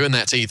supposed to do, and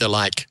that's either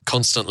like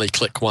constantly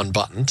click one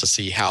button to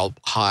see how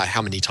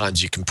many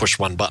times you can push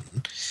one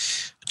button,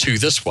 to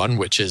this one,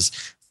 which is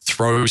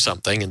throw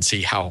something and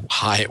see how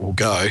high it will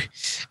go,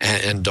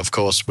 and of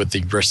course with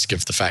the risk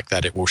of the fact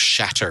that it will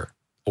shatter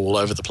all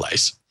over the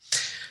place,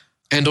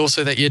 and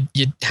also that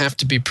you'd have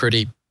to be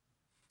pretty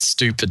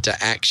stupid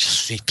to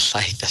actually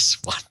play this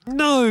one.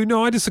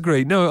 No, I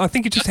disagree. No, I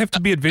think you just have to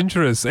be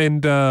adventurous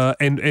and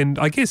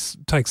I guess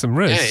take some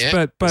risks.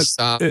 Yeah. But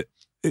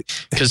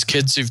because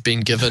kids who've been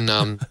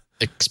given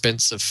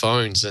expensive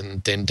phones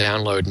and then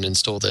download and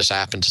install this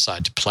app and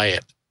decide to play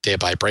it,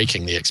 thereby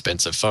breaking the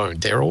expensive phone,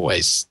 they're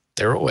always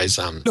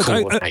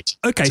coordinate.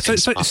 Okay,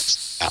 so about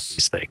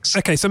these things.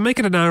 Okay, so make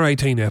it an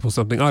R18 app or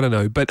something. I don't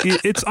know, but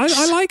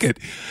I like it.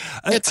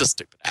 It's a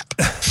stupid app.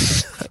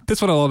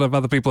 That's what a lot of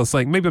other people are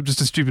saying. Maybe I'm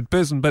just a stupid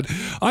person, but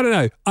I don't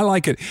know. I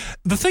like it.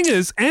 The thing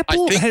is,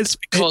 Apple it's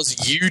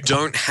because you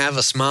don't have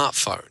a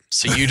smartphone,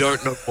 so you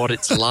don't know what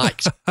it's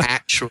like to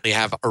actually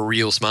have a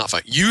real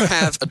smartphone. You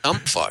have a dumb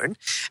phone,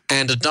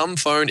 and a dumb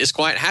phone is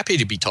quite happy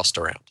to be tossed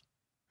around.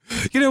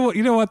 You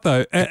know what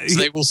though?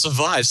 They will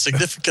survive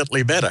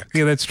significantly better.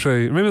 Yeah, that's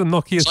true. Remember the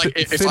Nokia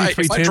 3310s?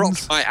 If I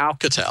dropped my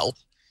Alcatel,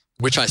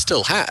 which I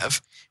still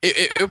have,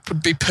 it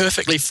would be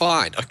perfectly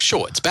fine.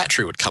 Sure, its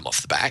battery would come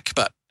off the back,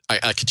 but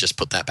I could just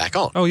put that back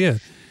on. Oh, yeah.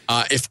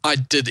 If I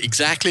did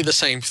exactly the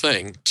same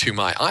thing to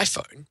my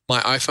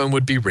iPhone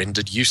would be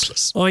rendered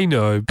useless. I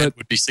know, but it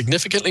would be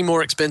significantly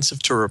more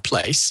expensive to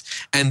replace.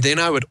 And then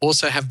I would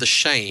also have the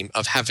shame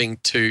of having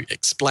to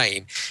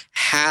explain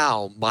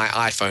how my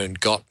iPhone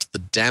got the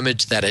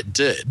damage that it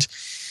did.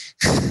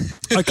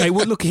 Okay,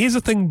 well, look, here's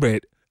the thing,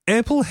 Brett.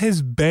 Apple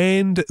has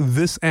banned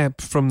this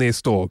app from their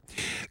store.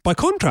 By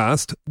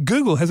contrast,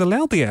 Google has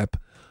allowed the app.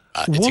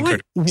 It's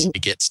incredible to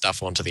get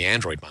stuff onto the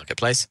Android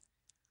marketplace.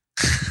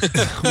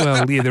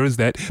 Well, yeah, there is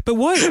that. But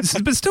why?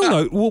 But still,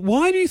 though,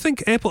 why do you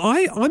think Apple?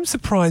 I'm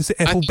surprised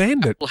that Apple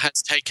banned it. Apple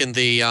has taken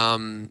the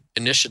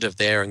initiative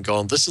there and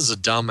gone, this is a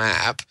dumb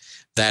app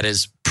that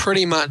is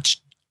pretty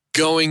much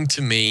going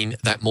to mean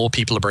that more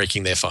people are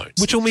breaking their phones.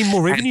 Which will mean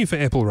more revenue for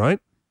Apple, right?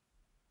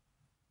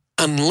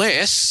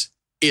 Unless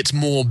it's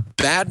more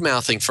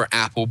bad-mouthing for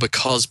Apple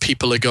because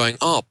people are going,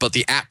 oh, but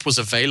the app was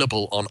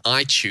available on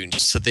iTunes,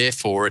 so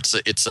therefore it's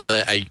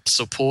a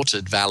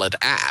supported valid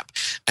app.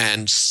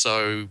 And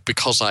so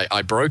because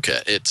I broke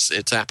it,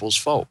 it's Apple's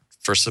fault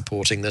for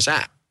supporting this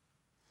app.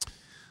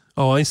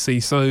 Oh, I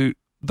see. So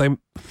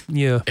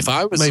if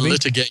I was a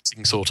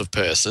litigating sort of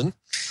person,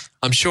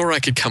 I'm sure I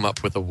could come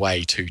up with a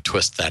way to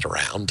twist that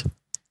around.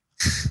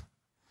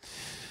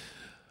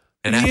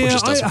 And Apple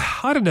just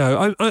doesn't. I don't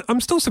know.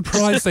 I'm still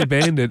surprised they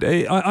banned it.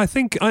 I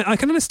think I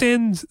can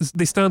understand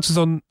the stances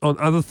on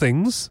other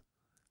things.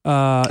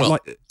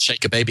 Like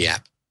Shake a Baby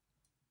app.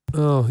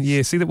 Oh,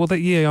 yeah. See that? Well,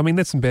 I mean,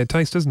 that's in bad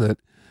taste, isn't it?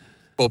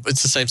 Well,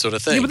 it's the same sort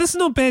of thing. Yeah, but this is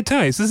not bad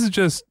taste. This is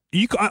just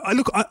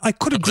I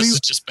could agree. This is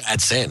just bad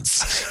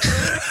sense.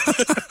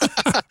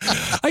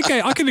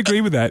 Okay, I can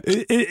agree with that.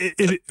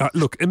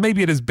 Look,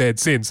 maybe it is bad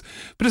sense,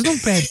 but it's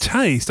not bad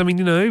taste. I mean,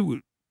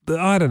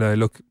 I don't know.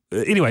 Look,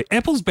 anyway,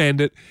 Apple's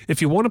banned it.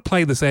 If you want to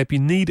play this app, you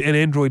need an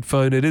Android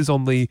phone. It is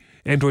on the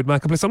Android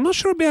marketplace. I'm not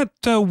sure about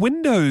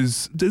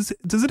Windows. Is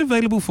it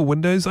available for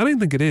Windows? I don't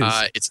think it is.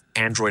 It's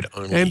Android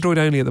only. Android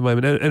only at the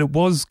moment, and it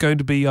was going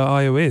to be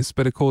iOS,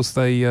 but of course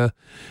they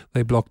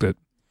blocked it.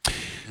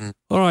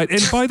 All right,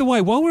 and by the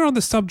way, while we're on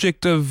the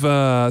subject of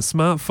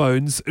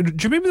smartphones, do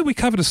you remember that we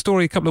covered a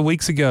story a couple of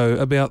weeks ago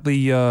about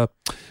the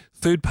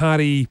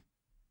third-party,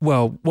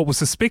 what was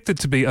suspected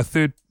to be a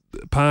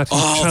third-party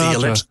charger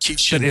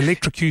the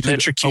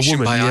electrocuted a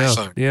woman by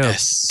iPhone. Yeah.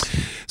 Yes.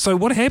 So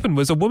what happened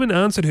was a woman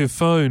answered her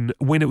phone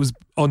when it was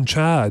on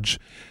charge,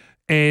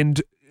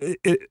 and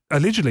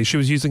allegedly she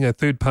was using a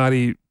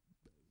third-party,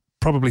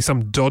 probably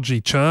some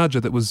dodgy charger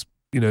that was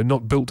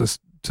not built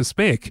to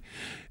spec.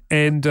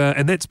 And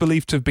that's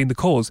believed to have been the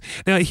cause.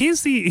 Now,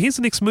 here's the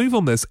next move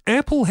on this.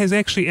 Apple has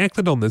actually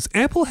acted on this.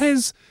 Apple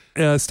has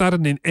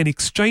started an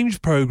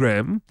exchange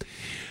program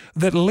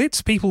that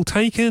lets people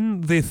take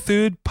in their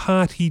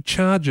third-party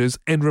chargers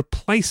and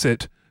replace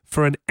it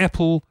for an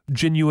Apple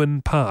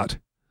genuine part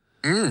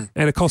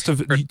at a cost of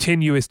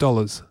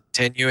 $10.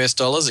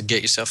 $10 and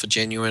get yourself a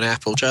genuine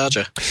Apple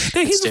charger.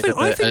 Now, here's the thing.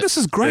 I think this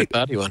is great.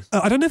 One.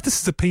 I don't know if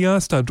this is a PR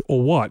stunt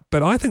or what,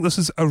 but I think this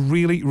is a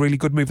really, really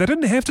good move. They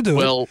didn't have to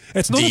do it.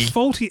 It's not a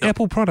faulty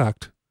Apple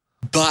product.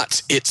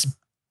 But it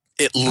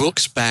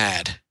looks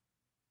bad.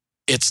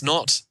 It's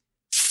not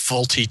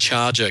faulty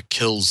charger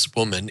kills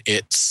woman.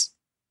 It's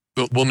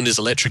woman is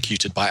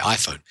electrocuted by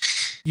iPhone.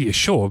 Yeah,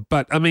 sure.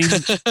 But, I mean,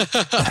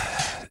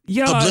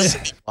 yeah.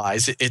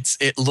 Publicity-wise,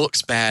 it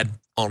looks bad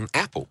on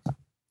Apple.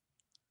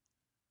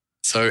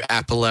 So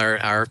Apple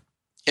are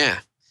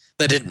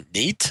they didn't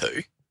need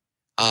to.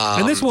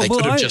 And that's what, they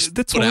could have just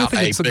put out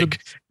a big,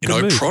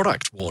 good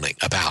product warning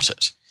about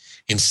it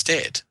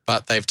instead.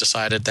 But they've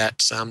decided that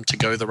to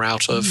go the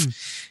route of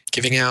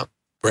giving out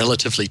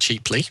relatively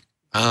cheaply.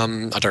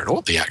 I don't know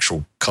what the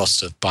actual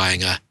cost of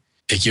buying a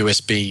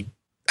USB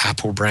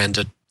Apple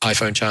branded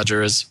iPhone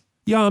charger is.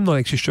 Yeah, I'm not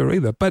actually sure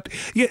either. But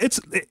yeah,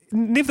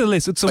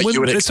 nevertheless it's a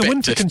win. It's a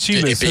win for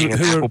consumers. Being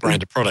an Apple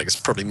branded product is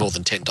probably more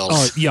than $10.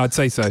 Oh yeah, I'd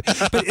say so.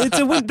 But it's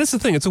a win. That's the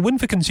thing. It's a win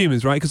for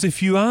consumers, right? Because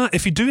if you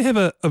do have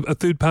a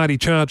third party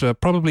charger,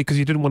 probably because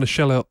you didn't want to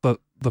shell out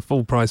the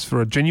full price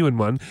for a genuine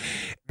one,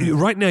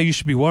 right now you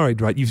should be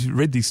worried, right? You've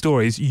read these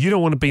stories. You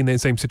don't want to be in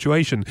that same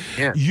situation.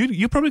 Yeah.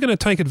 You're probably going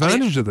to take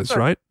advantage of this,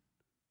 right?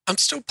 I'm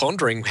still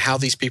pondering how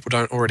these people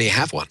don't already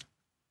have one.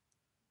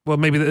 Well,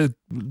 maybe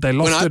they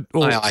lost it.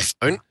 Or my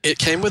iPhone, it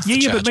came with the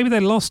charger. But maybe they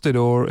lost it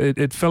or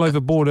it fell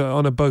overboard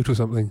on a boat or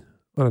something.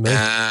 I don't know.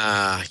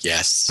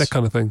 Yes. That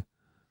kind of thing.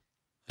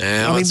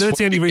 I mean, that's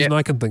the only reason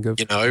I can think of.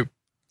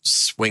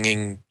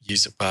 Attempting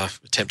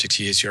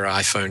to use your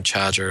iPhone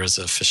charger as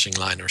a fishing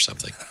line or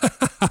something.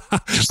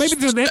 Maybe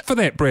there's an app for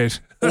that, Brett.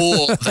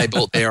 Or they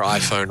bought their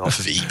iPhone off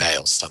of eBay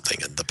or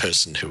something and the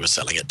person who was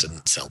selling it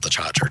didn't sell the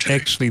charger too.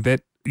 Actually,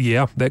 that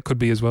could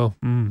be as well.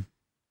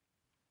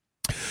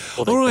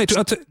 All right,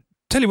 I'll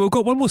tell you, we've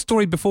got one more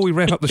story before we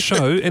wrap up the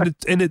show, and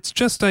it's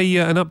just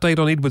an update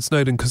on Edward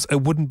Snowden, because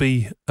it wouldn't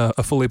be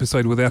a full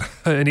episode without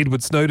an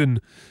Edward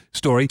Snowden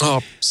story.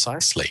 Oh,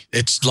 precisely.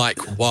 It's like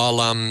while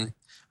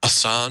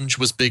Assange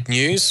was big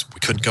news, we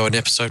couldn't go an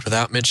episode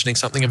without mentioning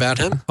something about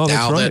him. Oh,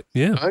 that's right.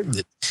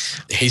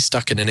 He's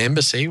stuck in an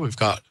embassy. We've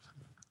got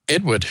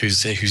Edward,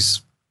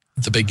 who's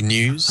the big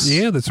news.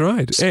 Yeah, that's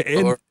right.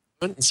 And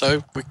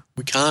so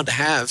we can't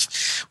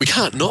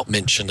not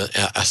mention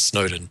a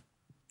Snowden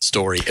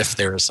story if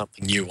there is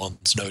something new on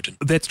Snowden.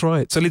 That's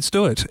right. So let's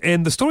do it.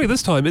 And the story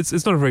this time, it's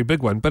not a very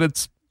big one, but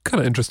it's kind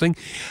of interesting.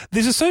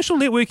 There's a social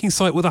networking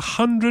site with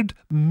 100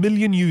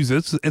 million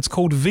users. It's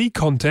called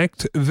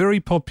VKontakte, very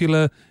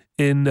popular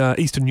in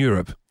Eastern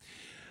Europe.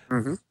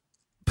 Mm-hmm.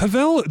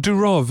 Pavel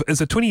Durov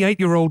is a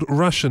 28-year-old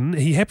Russian.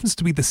 He happens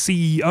to be the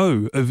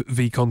CEO of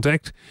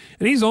VKontakte,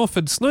 and he's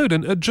offered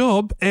Snowden a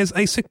job as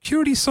a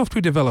security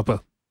software developer.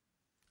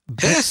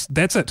 That's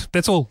it.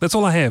 That's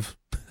all I have.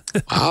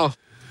 Wow.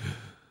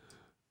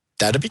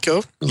 That'd be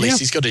cool. At least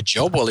he's got a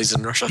job while he's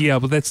in Russia. Yeah,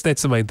 but that's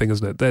the main thing,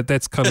 isn't it?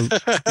 That's kind of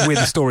where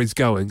the story's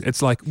going.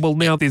 It's like, well,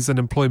 now there's an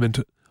employment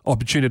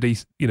opportunity,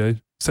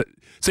 so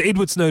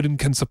Edward Snowden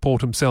can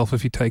support himself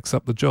if he takes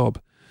up the job.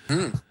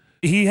 Mm.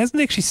 He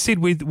hasn't actually said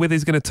whether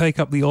he's going to take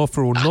up the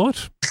offer or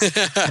not,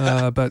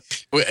 but...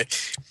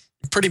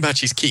 Pretty much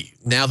he's key.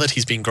 Now that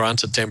he's been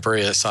granted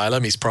temporary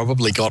asylum, he's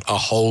probably got a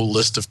whole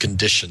list of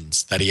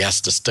conditions that he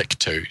has to stick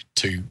to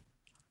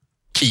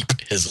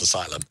keep his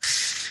asylum.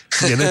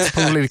 Yeah, that's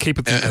probably to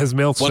keep his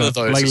mouth shut. One of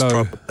those is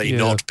low. probably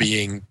not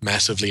being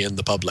massively in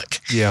the public.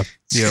 Yeah.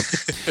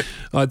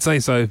 I'd say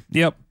so.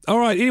 Yep. All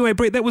right. Anyway,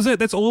 Brett, that was it.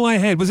 That's all I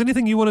had. Was there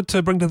anything you wanted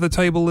to bring to the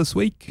table this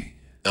week?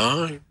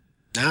 No.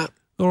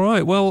 All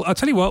right. Well, I'll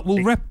tell you what.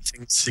 We'll wrap.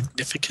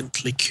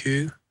 Significantly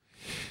cool.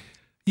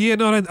 Yeah,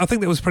 no, I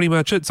think that was pretty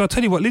much it. So I'll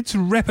tell you what, let's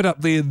wrap it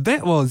up there.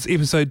 That was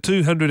episode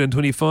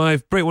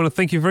 225. Brett, I want to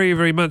thank you very,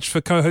 very much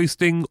for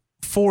co-hosting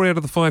 4 out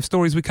of the 5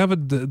 stories we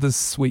covered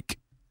this week.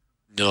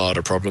 Not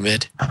a problem,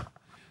 Ed.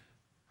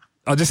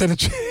 I just had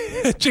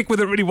to check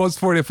whether it really was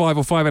 4 out of 5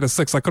 or 5 out of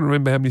 6. I couldn't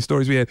remember how many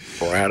stories we had.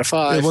 4 out of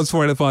 5. It was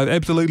 4 out of 5,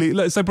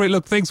 absolutely. So, Brett,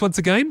 look, thanks once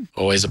again.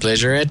 Always a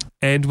pleasure, Ed.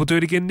 And we'll do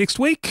it again next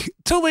week.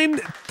 Till then,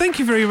 thank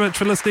you very much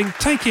for listening.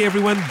 Take care,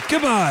 everyone.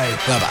 Goodbye.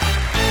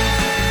 Bye-bye.